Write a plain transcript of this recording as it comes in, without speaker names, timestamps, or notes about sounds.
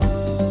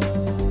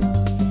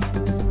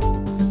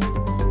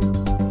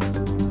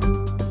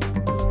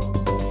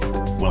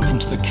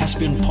to the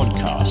Caspian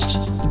Podcast,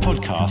 the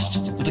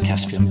podcast of the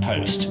Caspian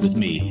Post, with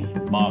me,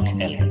 Mark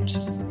Elliott.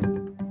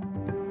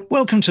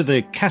 Welcome to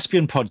the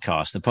Caspian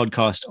Podcast, the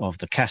podcast of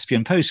the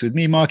Caspian Post, with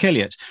me, Mark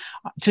Elliott.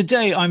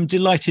 Today, I'm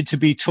delighted to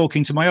be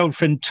talking to my old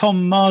friend,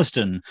 Tom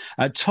Marsden.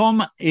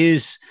 Tom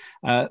is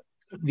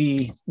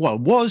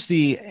was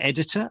the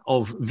editor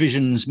of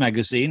Visions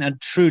magazine, a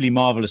truly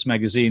marvellous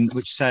magazine,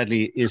 which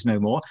sadly is no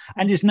more,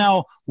 and is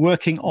now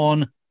working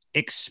on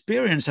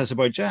Experience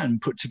Azerbaijan,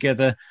 put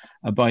together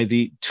by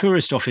the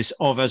Tourist Office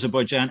of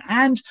Azerbaijan.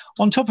 And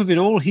on top of it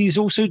all, he's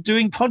also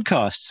doing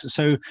podcasts.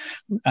 So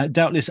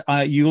doubtless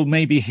you'll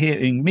maybe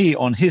hearing me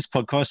on his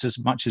podcast as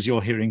much as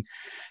you're hearing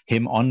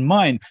him on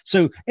mine.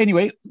 So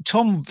anyway,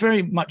 Tom,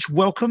 very much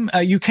welcome.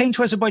 You came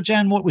to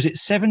Azerbaijan, what was it,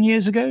 7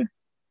 years ago?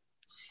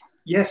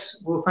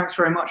 Yes, well, thanks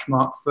very much,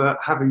 Mark, for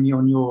having me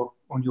on your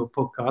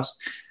podcast.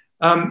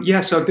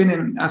 So I've been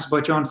in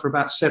Azerbaijan for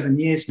about 7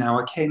 years now.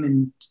 I came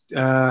in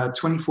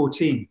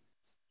 2014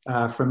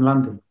 from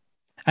London.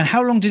 And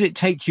how long did it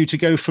take you to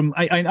go from?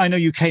 I know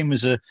you came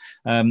as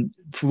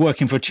for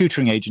working for a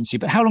tutoring agency,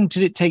 but how long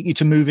did it take you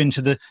to move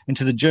into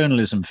the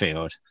journalism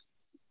field?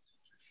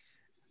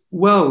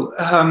 Well,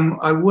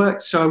 I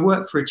worked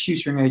for a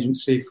tutoring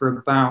agency for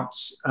about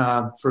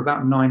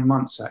 9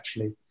 months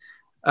actually.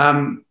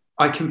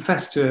 I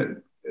confess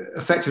to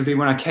effectively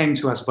when I came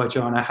to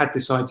Azerbaijan, I had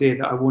this idea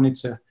that I wanted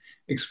to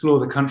explore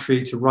the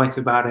country, to write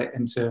about it,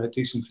 and to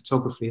do some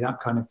photography, that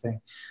kind of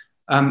thing.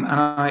 And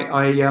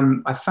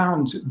I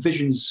found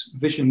Visions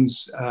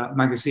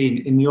magazine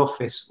in the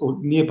office or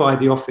nearby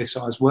the office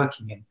I was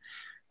working in,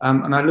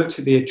 and I looked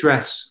at the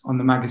address on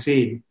the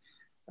magazine,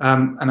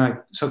 and I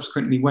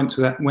subsequently went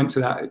to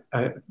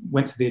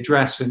the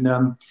address and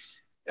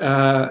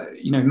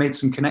made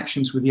some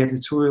connections with the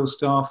editorial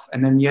staff,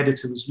 and then the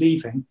editor was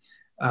leaving.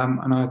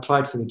 And I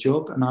applied for the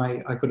job, and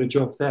I got a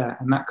job there,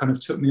 and that kind of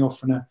took me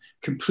off in a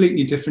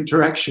completely different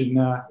direction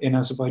in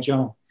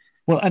Azerbaijan.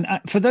 Well, and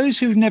for those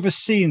who've never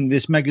seen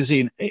this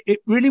magazine,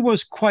 it really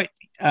was quite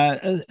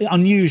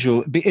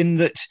unusual in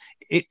that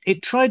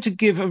it tried to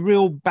give a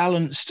real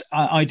balanced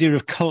idea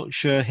of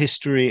culture,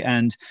 history,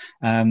 and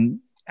at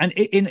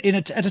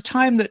a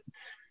time that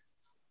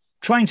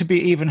trying to be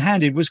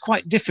even-handed was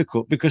quite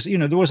difficult because,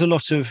 there was a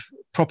lot of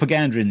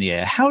propaganda in the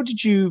air. How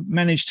did you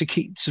manage to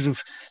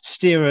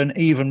steer an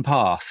even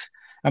path?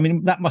 I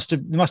mean, there must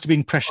have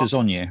been pressures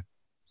on you.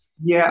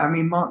 Yeah, I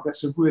mean, Mark,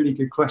 that's a really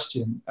good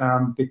question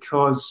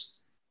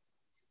because,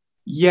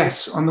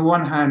 yes, on the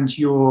one hand,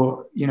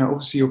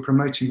 obviously you're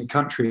promoting the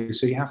country,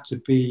 so you have to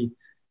be,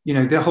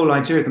 the whole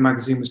idea of the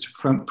magazine was to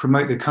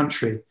promote the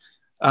country,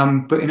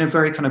 but in a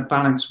very kind of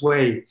balanced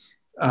way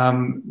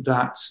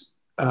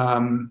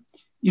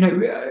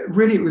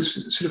really it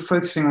was sort of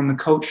focusing on the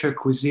culture,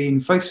 cuisine,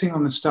 focusing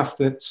on the stuff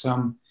that's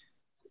sort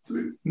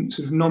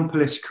of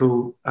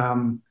non-political,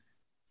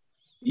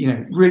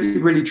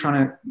 really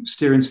trying to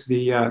steer into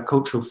the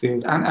cultural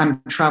field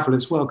and travel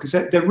as well, because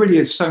there really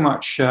is so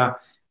much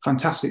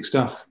fantastic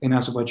stuff in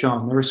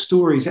Azerbaijan. There are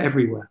stories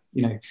everywhere.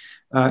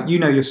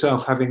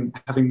 Yourself,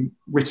 having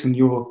written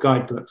your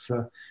guidebook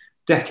for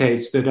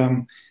decades,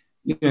 that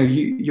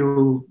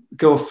you'll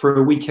go off for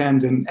a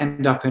weekend and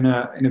end up in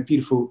a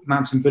beautiful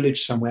mountain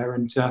village somewhere,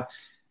 and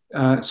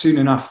soon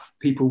enough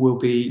people will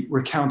be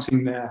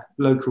recounting their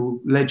local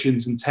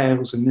legends and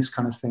tales and this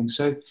kind of thing.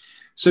 So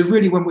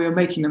really, when we were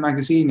making the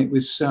magazine, it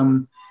was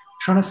trying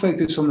to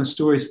focus on the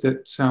stories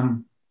that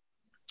sort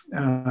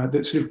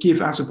of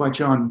give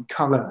Azerbaijan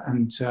colour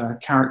and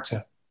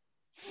character.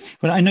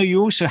 But I know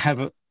you also have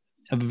a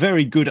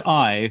very good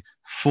eye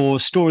for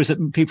stories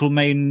that people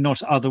may not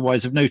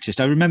otherwise have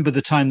noticed. I remember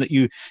the time that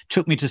you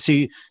took me to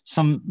see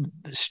some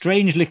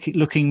strange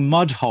looking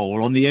mud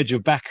hole on the edge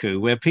of Baku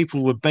where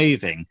people were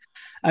bathing.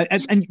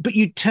 But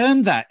you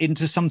turned that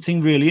into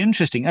something really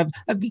interesting.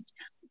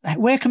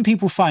 Where can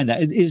people find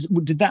that?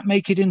 Did that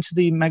make it into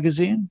the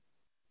magazine?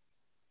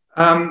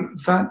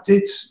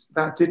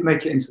 That did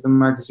make it into the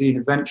magazine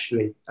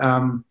eventually.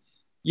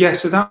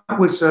 So that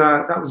was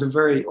a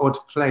very odd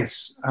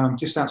place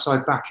just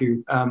outside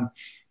Baku,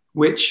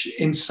 which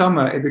in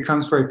summer it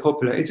becomes very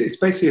popular. It's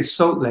basically a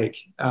salt lake,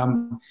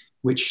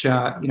 which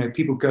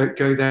people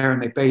go there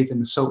and they bathe in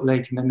the salt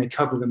lake and then they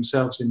cover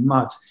themselves in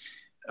mud,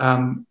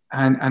 and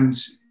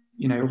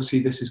obviously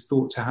this is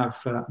thought to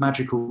have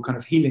magical kind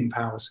of healing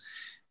powers.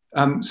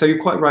 So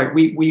you're quite right.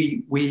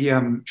 We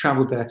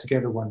travelled there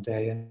together one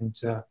day and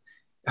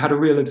had a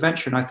real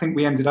adventure, and I think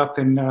we ended up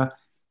in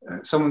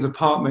someone's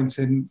apartment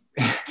in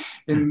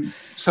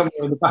somewhere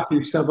in the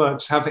Baku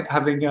suburbs, having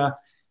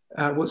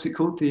what's it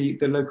called, the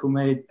local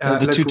made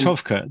the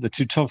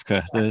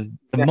tutovka, the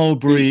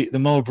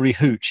mulberry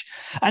hooch.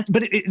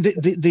 But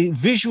the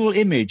visual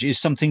image is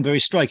something very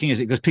striking, is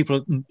it? Because people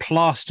are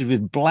plastered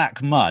with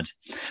black mud.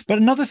 But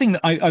another thing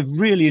that I've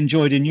really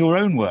enjoyed in your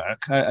own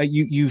work, I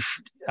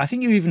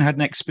think you even had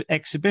an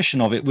exhibition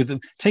of it with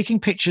taking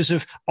pictures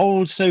of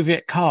old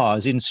Soviet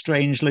cars in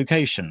strange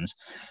locations.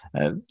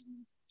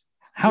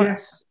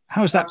 Yes,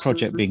 how's that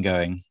project been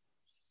going?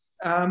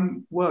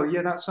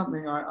 That's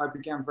something I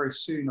began very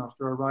soon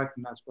after I arrived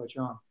in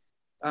Azerbaijan.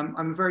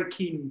 I'm a very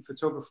keen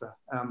photographer,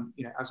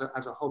 as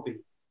a hobby.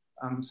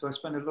 So I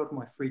spend a lot of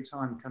my free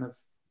time kind of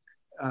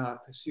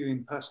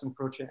pursuing personal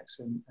projects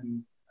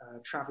and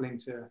traveling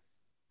to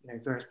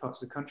various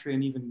parts of the country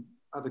and even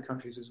other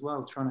countries as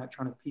well, trying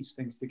to piece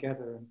things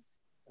together and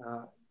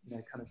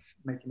kind of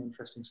make an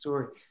interesting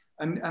story.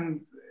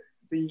 And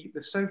the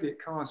Soviet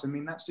cars, I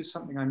mean, that's just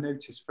something I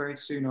noticed very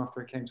soon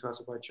after I came to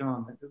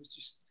Azerbaijan, that there was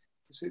just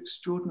this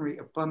extraordinary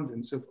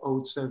abundance of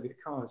old Soviet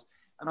cars.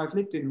 And I've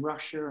lived in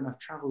Russia and I've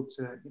traveled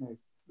to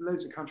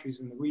loads of countries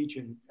in the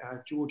region,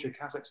 Georgia,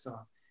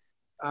 Kazakhstan.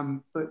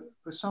 But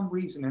for some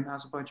reason in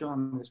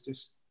Azerbaijan, there's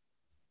just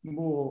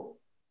more,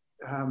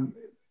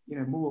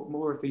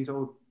 more of these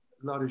old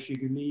Lada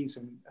Zhigulis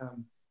and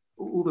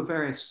all the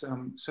various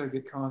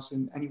Soviet cars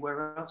than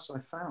anywhere else I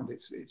found.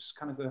 It's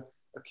kind of a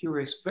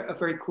curious, a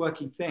very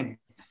quirky thing.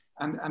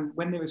 And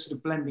when they were sort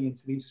of blending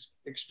into these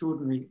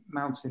extraordinary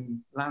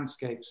mountain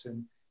landscapes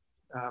and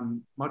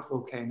mud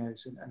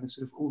volcanoes and the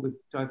sort of all the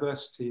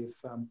diversity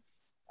of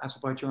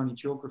Azerbaijani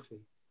geography,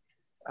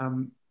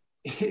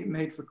 it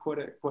made for quite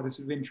a sort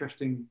of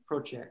interesting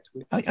project.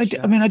 Which, I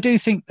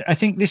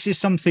think this is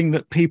something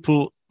that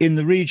people in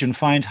the region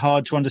find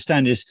hard to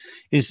understand. Is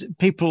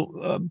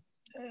people,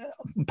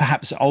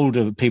 perhaps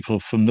older people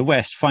from the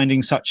West,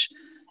 finding such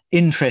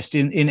interest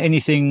in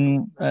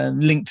anything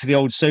linked to the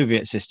old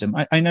Soviet system.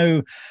 I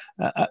know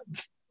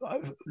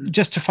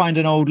just to find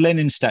an old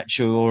Lenin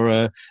statue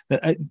or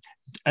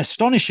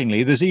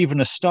astonishingly, there's even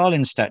a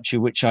Stalin statue,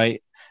 which I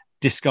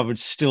discovered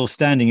still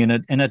standing in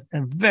a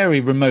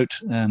very remote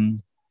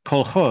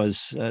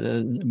kolkhoz,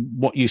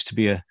 what used to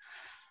be a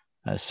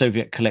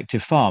Soviet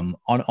collective farm.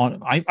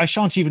 I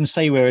shan't even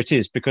say where it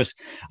is because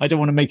I don't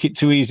want to make it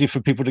too easy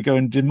for people to go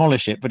and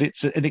demolish it. But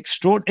it's it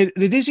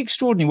is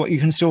extraordinary what you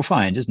can still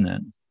find, isn't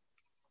it?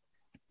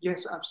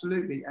 Yes,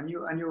 absolutely, and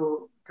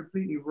you're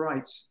completely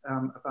right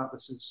about the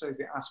sort of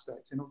Soviet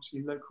aspect. And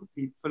obviously,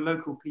 for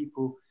local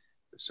people,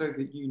 the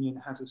Soviet Union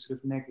has a sort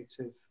of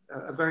negative,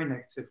 a very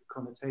negative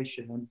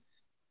connotation.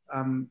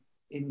 And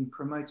in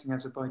promoting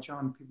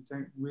Azerbaijan, people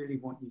don't really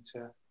want you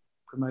to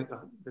promote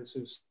the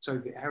sort of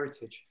Soviet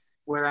heritage.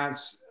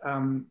 Whereas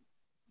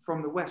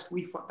from the West,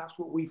 that's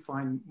what we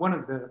find one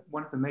of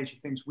the major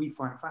things we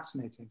find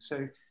fascinating.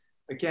 So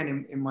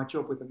again, in my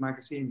job with the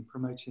magazine,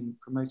 promoting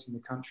the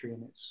country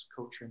and its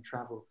culture and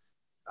travel,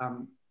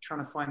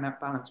 trying to find that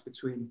balance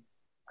between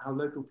how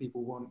local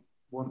people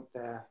want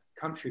their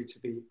country to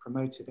be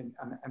promoted and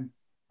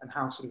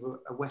how sort of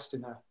a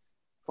Westerner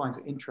finds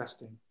it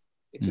interesting.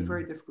 It's a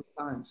very difficult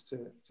balance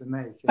to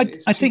make.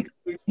 I think,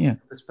 yeah.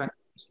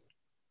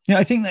 Yeah,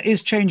 I think that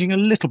is changing a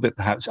little bit,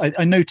 perhaps.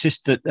 I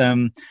noticed that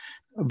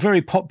a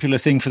very popular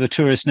thing for the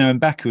tourists now in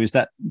Baku is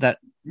that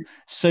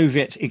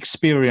Soviet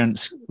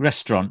experience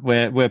restaurant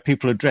where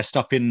people are dressed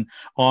up in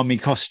army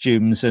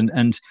costumes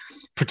and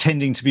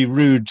pretending to be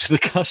rude to the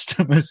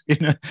customers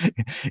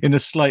in a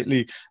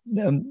slightly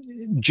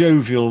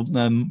jovial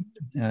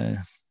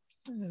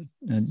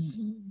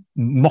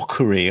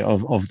mockery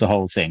of the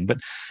whole thing. But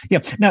yeah,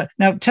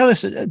 now tell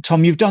us,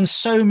 Tom, you've done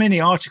so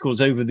many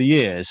articles over the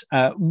years.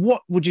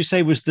 What would you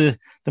say was the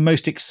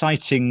most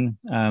exciting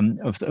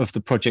of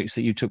the projects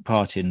that you took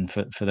part in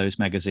for those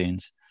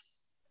magazines?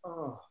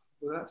 Oh,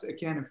 well, that's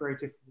again a very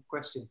difficult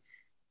question.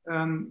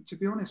 To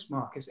be honest,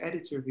 Mark, as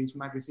editor of these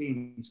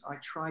magazines, I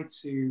try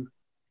to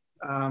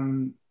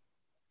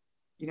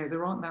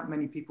there aren't that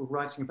many people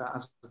writing about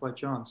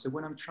Azerbaijan. So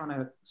when I'm trying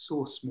to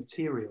source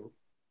material,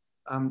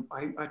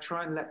 I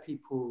try and let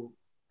people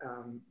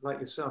like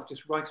yourself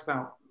just write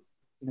about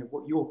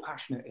what you're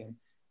passionate in,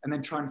 and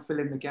then try and fill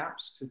in the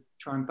gaps to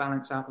try and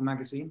balance out the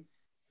magazine.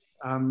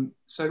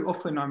 So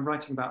often I'm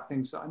writing about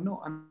things that I'm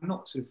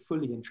not sort of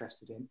fully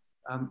interested in,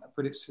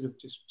 but it's sort of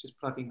just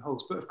plugging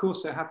holes. But of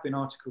course, there have been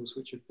articles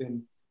which have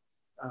been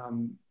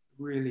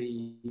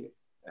really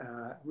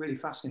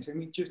fascinating. I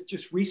mean,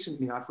 just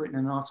recently, I've written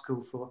an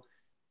article for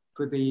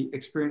the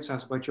Experience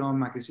Azerbaijan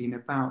magazine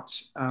about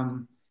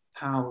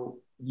how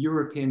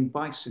European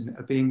bison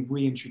are being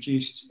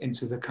reintroduced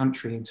into the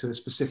country, into a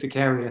specific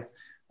area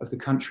of the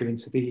country,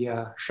 into the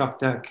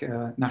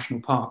Shahdag National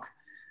Park.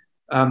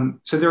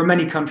 So there are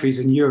many countries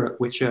in Europe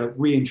which are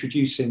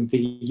reintroducing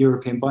the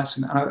European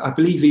bison. And I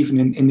believe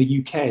even in the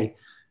UK,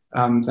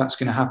 that's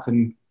going to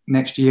happen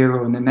next year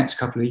or in the next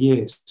couple of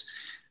years.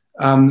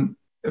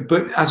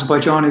 But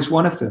Azerbaijan is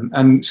one of them.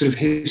 And sort of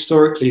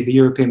historically, the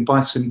European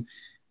bison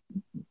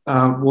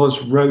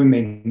was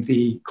roaming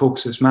the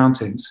Caucasus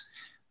Mountains.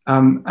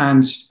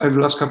 And over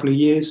the last couple of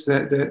years,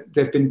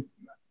 they've been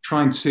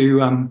trying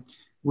to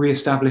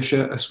re-establish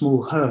a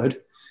small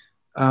herd,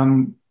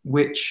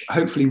 which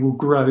hopefully will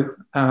grow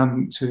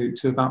to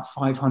about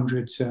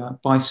 500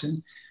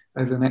 bison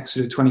over the next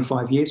sort of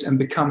 25 years and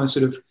become a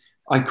sort of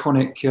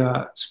iconic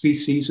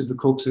species of the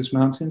Caucasus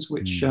Mountains,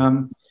 which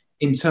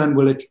in turn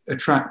will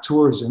attract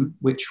tourism,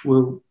 which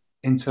will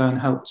in turn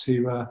help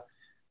to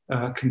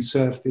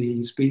conserve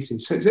the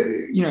species. So it's a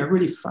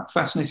really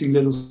fascinating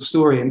little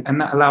story,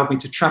 and that allowed me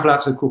to travel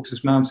out to the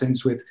Caucasus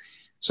Mountains with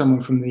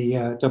someone from the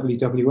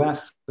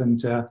WWF,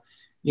 and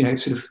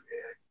sort of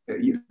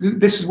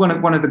this is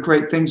one of the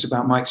great things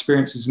about my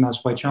experiences in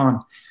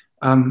Azerbaijan,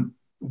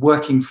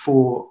 working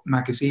for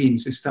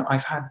magazines, is that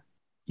I've had,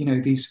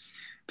 these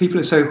people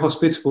are so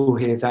hospitable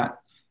here that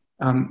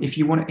if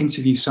you want to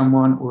interview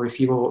someone, or if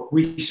you're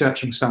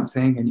researching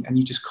something and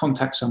you just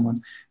contact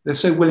someone, they're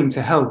so willing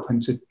to help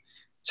and to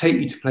take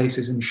you to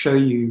places and show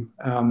you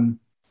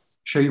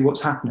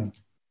what's happening.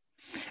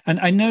 And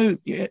I know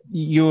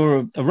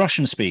you're a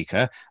Russian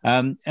speaker.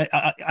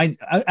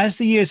 As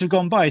the years have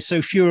gone by,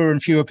 so fewer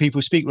and fewer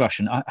people speak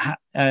Russian.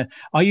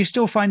 Are you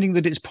still finding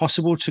that it's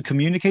possible to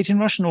communicate in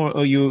Russian, or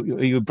are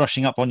you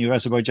brushing up on your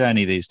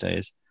Azerbaijani these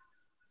days?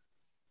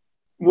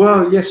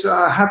 Well, yes,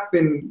 I have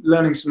been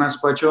learning some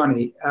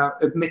Azerbaijani.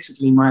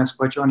 Admittedly, my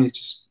Azerbaijani is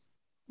just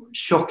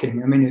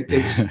shocking. I mean,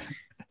 it's a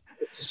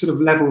sort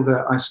of level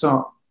that I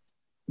start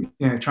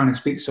trying to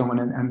speak to someone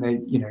and they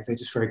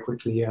just very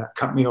quickly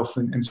cut me off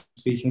and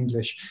speak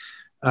English,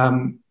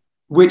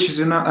 which is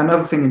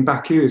another thing in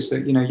Baku, is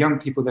that, young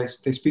people, they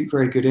speak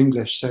very good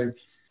English. So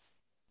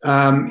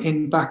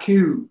in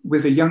Baku,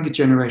 with a younger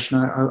generation,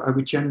 I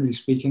would generally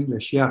speak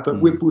English, yeah.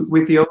 But with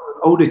the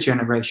older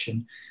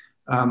generation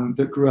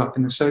that grew up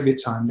in the Soviet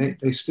time,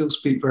 they still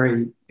speak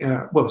very,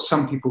 well,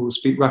 some people will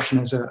speak Russian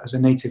as a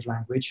native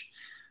language.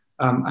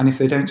 And if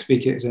they don't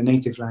speak it as a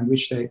native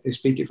language, they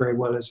speak it very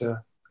well as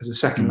a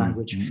second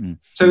language. Mm-hmm.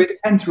 So it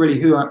depends really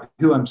who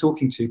I'm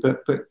talking to,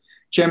 but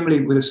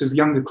generally with a sort of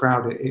younger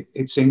crowd,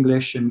 it's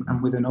English,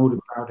 and with an older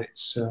crowd,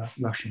 it's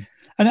Russian.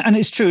 And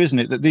it's true, isn't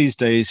it, that these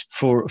days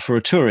for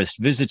a tourist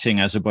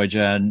visiting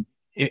Azerbaijan,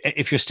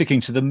 if you're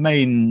sticking to the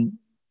main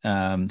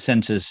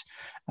centres,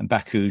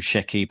 Baku,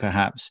 Sheki,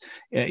 perhaps,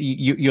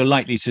 you're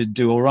likely to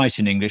do all right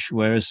in English,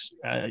 whereas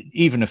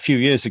even a few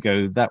years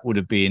ago, that would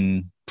have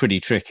been pretty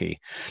tricky.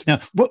 Now,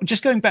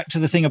 just going back to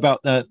the thing about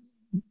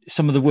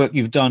some of the work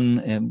you've done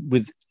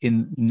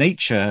in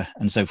nature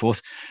and so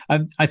forth,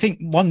 I think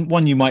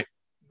one you might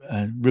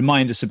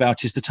remind us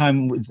about is the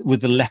time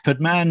with the leopard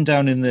man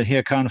down in the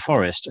Hirkan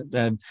forest.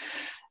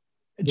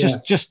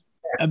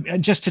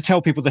 Just to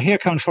tell people, the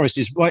Hirkan forest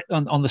is right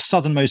on the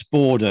southernmost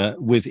border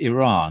with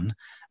Iran,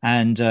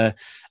 and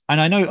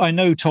I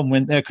know Tom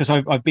went there because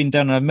I've been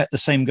down and I've met the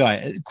same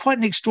guy. Quite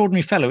an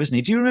extraordinary fellow, isn't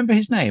he? Do you remember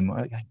his name?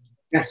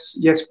 Yes,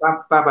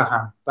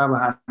 Babahan.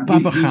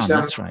 Babahan,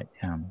 that's right.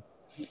 Yeah.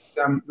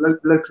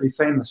 Locally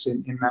famous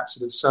in that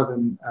sort of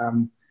southern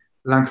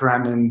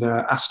Lankaran and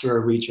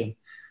Astara region,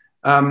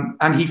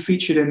 and he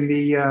featured in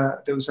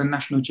there was a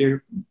National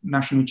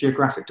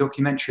Geographic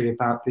documentary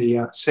about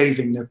the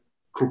saving the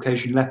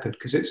Caucasian leopard,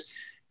 because it's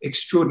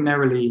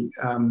extraordinarily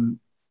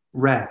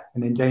rare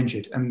and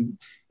endangered. And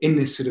in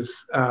this sort of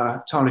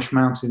Talish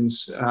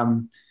Mountains,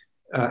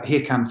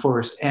 Hirkan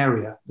forest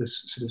area,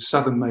 this sort of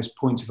southernmost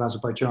point of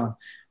Azerbaijan,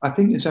 I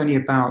think there's only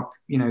about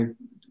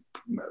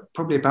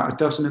probably about a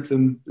dozen of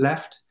them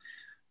left.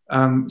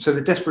 So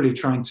they're desperately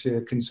trying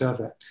to conserve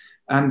it.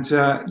 And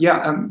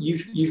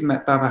you've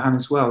met Babahan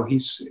as well.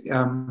 He's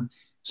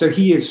so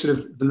he is sort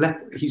of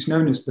he's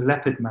known as the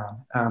leopard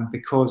man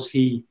because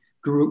he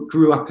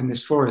grew up in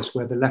this forest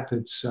where the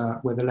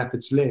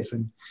leopards live,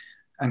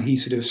 and he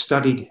sort of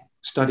studied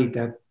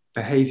their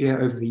behavior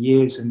over the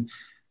years. And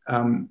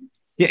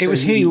it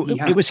was he,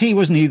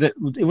 wasn't he?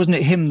 Wasn't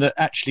it him that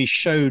actually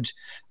showed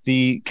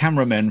the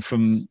cameramen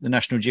from the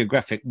National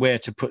Geographic where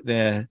to put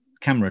their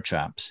camera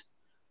traps?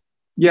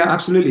 Yeah,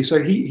 absolutely.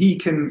 So he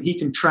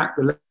can track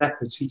the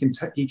leopards. He can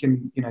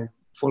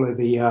follow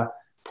the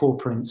paw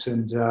prints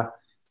and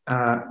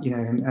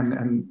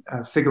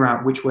figure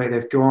out which way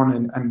they've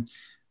gone.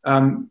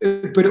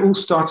 But it all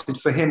started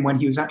for him when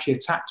he was actually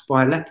attacked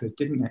by a leopard,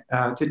 didn't it?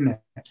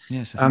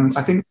 Yes.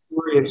 I think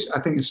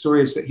the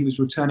story is that he was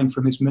returning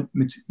from his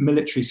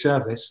military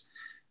service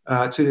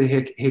to the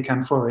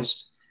Hirkan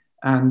forest,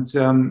 and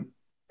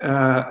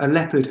a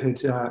leopard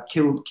had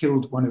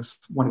killed one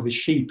of his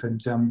sheep,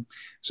 and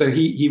so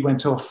he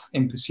went off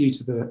in pursuit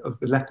of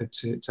the leopard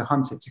to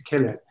hunt it, to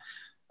kill it,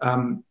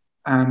 and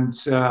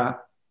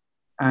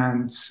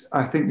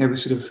I think they were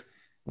sort of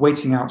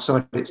waiting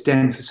outside its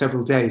den for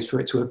several days for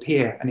it to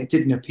appear, and it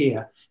didn't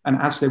appear. And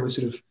as they were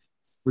sort of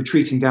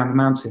retreating down the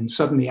mountain,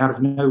 suddenly out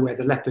of nowhere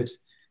the leopard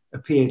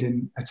appeared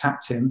and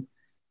attacked him,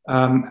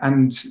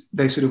 and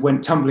they sort of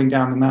went tumbling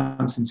down the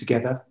mountain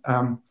together.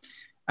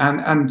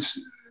 And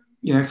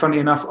funny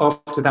enough,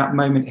 after that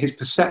moment, his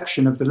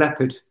perception of the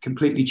leopard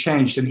completely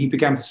changed, and he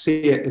began to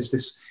see it as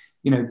this,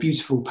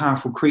 beautiful,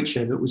 powerful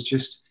creature that was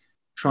just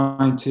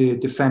trying to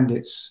defend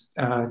its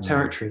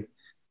territory.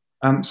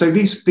 So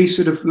these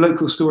sort of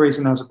local stories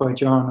in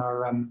Azerbaijan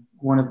are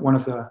one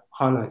of the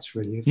highlights,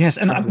 really. Yes,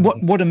 and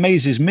what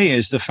amazes me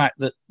is the fact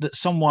that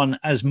someone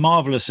as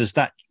marvelous as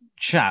that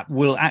chap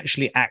will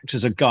actually act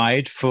as a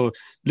guide for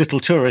little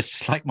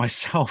tourists like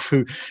myself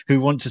who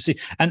want to see.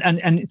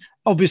 And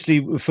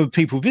obviously for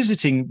people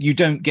visiting, you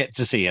don't get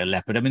to see a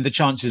leopard. I mean, the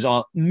chances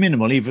are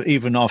minimal.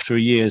 Even after a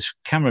year's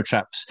camera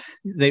traps,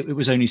 it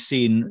was only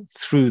seen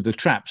through the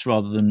traps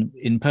rather than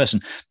in person.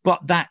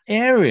 But that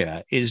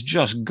area is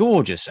just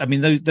gorgeous. I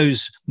mean,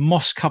 those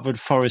moss-covered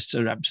forests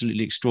are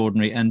absolutely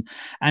extraordinary. And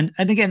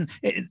again,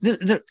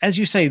 as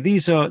you say,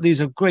 these are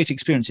great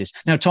experiences.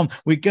 Now, Tom,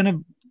 we're going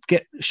to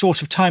get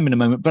short of time in a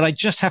moment, but I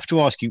just have to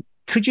ask you,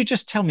 could you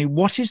just tell me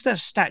what is that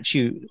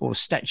statue or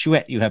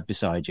statuette you have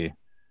beside you?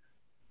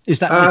 Is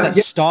that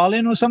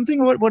Stalin or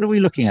something? Or what are we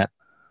looking at?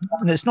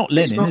 And it's not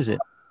Lenin, is it?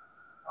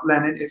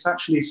 Lenin, it's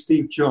actually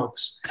Steve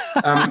Jobs.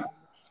 The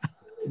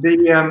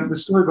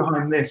story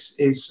behind this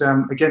is,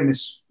 again,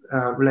 this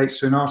relates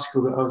to an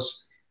article that I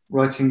was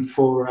writing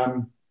for,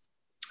 I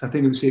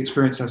think it was the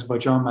Experience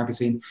Azerbaijan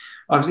magazine.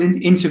 I was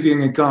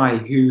interviewing a guy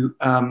who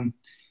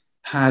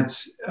had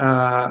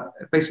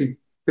basically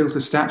built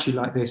a statue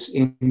like this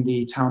in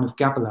the town of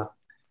Gabala.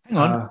 Hang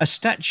on, a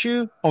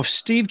statue of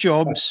Steve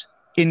Jobs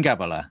in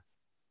Gabala.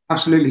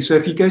 Absolutely. So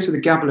if you go to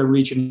the Gabala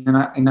region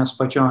in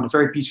Azerbaijan, a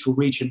very beautiful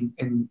region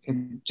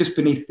in just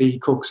beneath the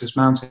Caucasus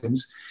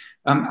Mountains,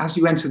 as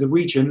you enter the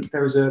region,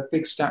 there is a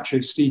big statue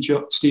of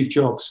Steve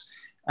Jobs,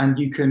 and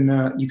you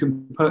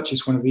can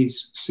purchase one of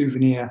these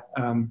souvenir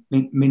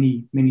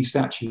mini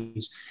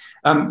statues.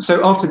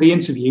 So after the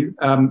interview,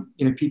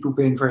 people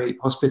being very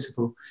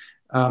hospitable,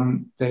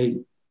 they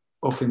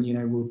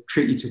often will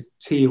treat you to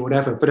tea or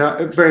whatever.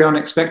 But very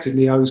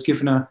unexpectedly, I was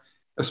given a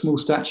small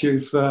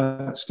statue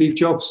of Steve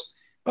Jobs.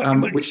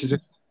 Which is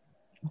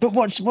but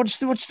what's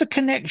the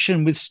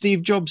connection with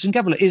Steve Jobs and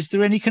Gabala? Is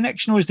there any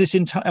connection, or is this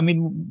entire? I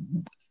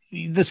mean,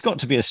 there's got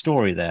to be a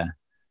story there.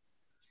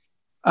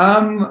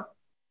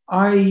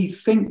 I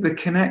think the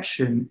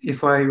connection,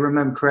 if I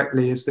remember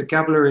correctly, is that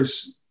Gabala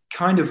is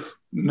kind of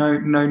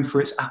known for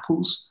its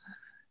apples,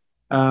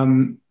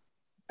 for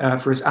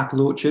its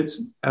apple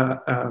orchards, and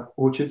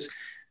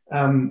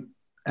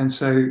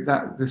so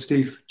that the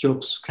Steve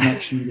Jobs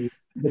connection.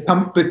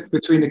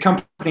 Between the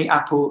company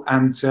Apple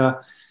and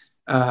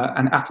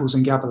Apples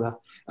and Gabala.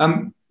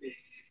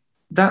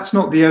 That's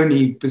not the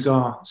only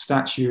bizarre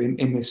statue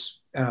in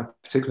this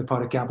particular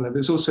part of Gabala.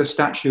 There's also a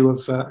statue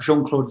of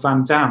Jean-Claude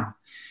Van Damme,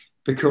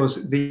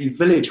 because the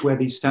village where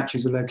these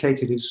statues are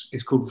located is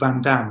called Van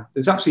Damme.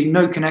 There's absolutely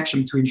no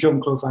connection between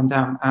Jean-Claude Van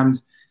Damme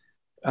and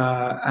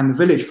the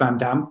village Van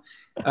Damme,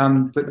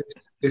 but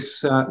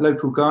this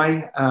local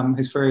guy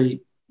has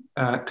very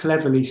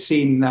cleverly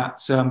seen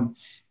that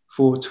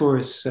for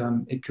tourists,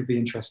 it could be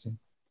interesting.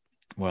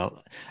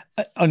 Well,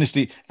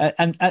 honestly,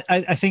 and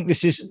I think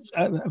this is,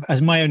 as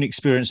my own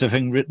experience of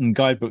having written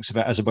guidebooks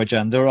about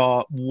Azerbaijan, there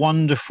are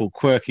wonderful,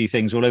 quirky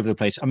things all over the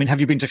place. I mean, have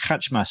you been to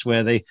Khachmas,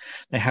 where they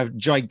have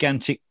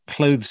gigantic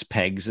clothes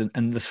pegs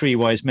and the three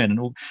wise men? And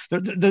all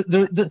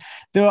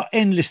there are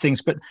endless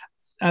things. But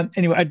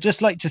anyway, I'd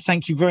just like to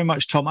thank you very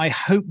much, Tom. I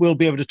hope we'll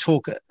be able to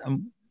talk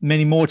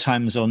many more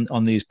times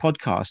on these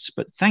podcasts,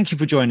 but thank you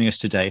for joining us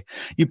today.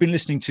 You've been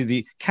listening to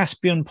the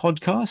Caspian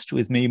podcast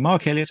with me,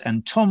 Mark Elliott,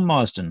 and Tom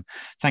Marsden.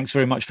 Thanks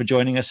very much for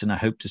joining us, and I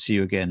hope to see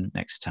you again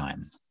next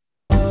time.